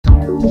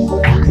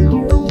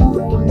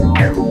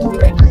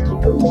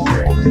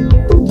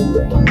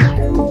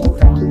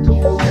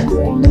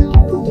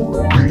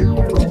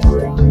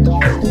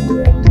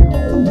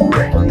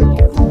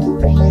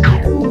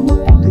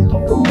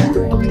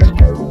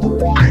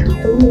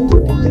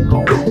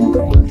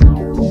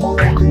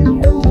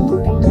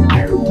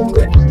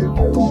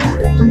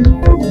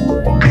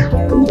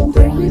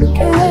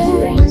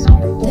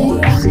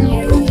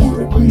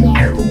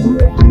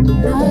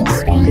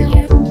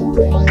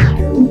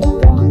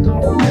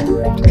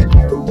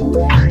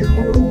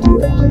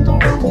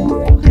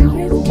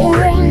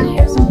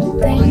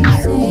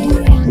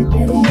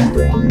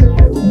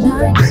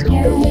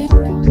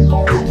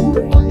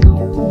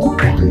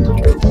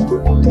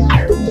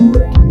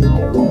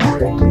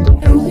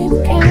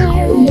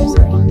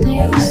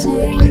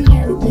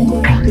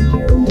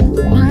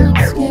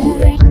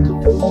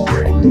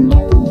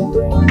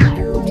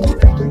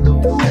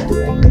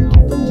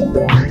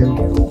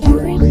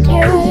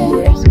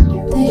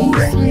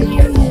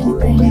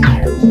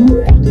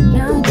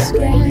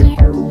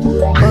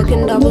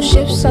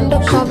Shifts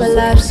undercover,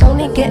 life's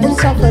only getting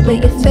tougher,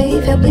 but your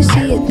faith helped me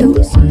see it through.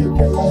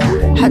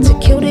 Had to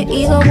kill the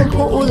ego and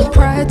put all the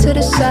pride to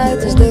the side,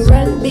 cause the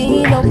rent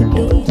being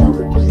overdue.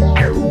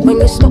 When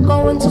you stopped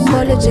going to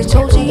college, they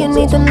told you you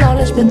need the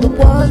knowledge, but the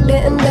world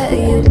didn't better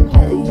you.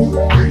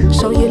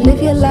 So you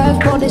live your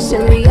life modest,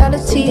 in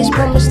reality it's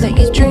promised that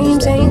your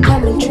dreams ain't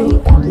coming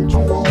true.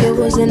 It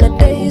was in the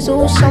days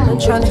all summer,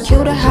 trying to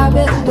kill the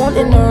habit of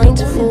wanting the rain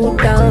to fall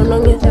down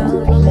on you.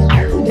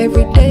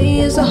 Every day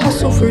is a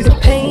hustle through the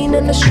pain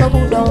and the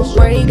struggle. Don't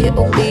break,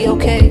 it'll be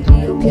okay.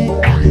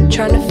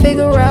 Trying to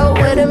figure out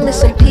where the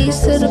missing piece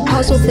to the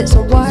puzzle fits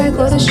and why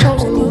God has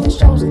chosen you.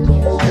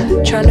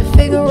 Trying to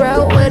figure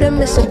out where the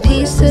missing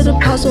piece to the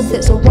puzzle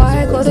fits and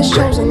why God has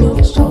chosen you.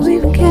 Who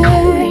even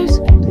cares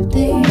if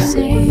they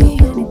say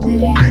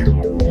anything?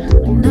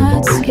 I'm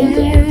not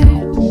scared.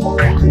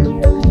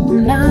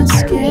 I'm not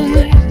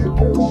scared.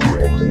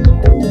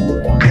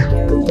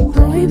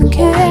 Who even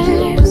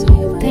cares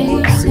if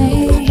they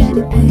say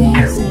anything?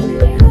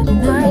 I'm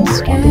not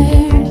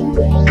scared.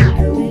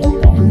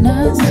 I'm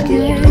not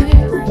scared.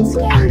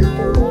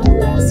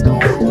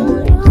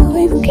 Who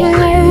even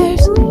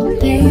cares if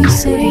they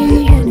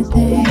say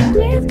anything?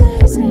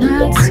 I'm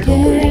not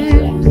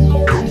scared.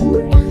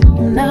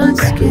 I'm not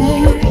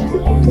scared.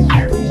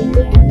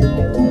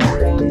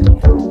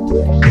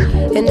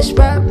 In this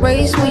rat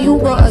race where you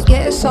gotta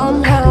get it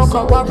somehow,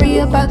 can't worry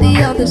about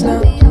the others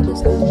now.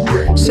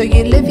 So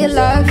you live your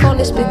life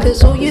honest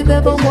because all you've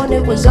ever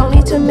wanted was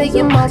only to make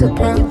your mother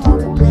proud.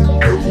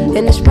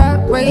 In this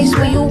rat race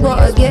where you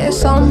gotta get it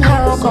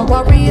somehow, can't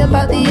worry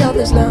about the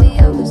others now.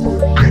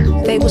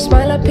 They will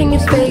smile up in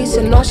your face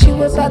and ask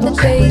you about the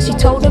days you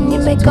told them you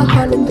make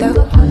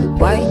 100,000.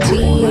 White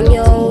tee and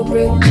your old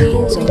ripped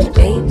jeans on,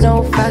 ain't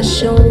no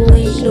fashion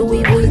week,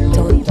 Louis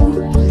Vuitton.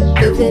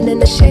 Living in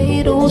the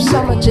shade all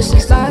summer just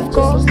as life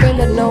goes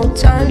realer, no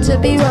time to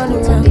be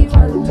running around.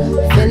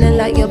 Feeling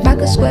like you're back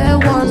at square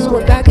one,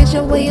 with baggage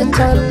and weigh a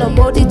ton, no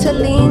body to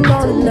lean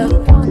on now.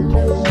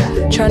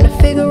 Trying to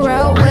figure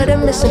out where the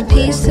missing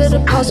piece to the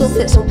puzzle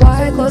fits and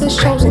why God has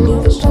chosen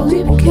you. Who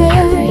even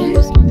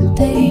cares if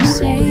they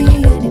say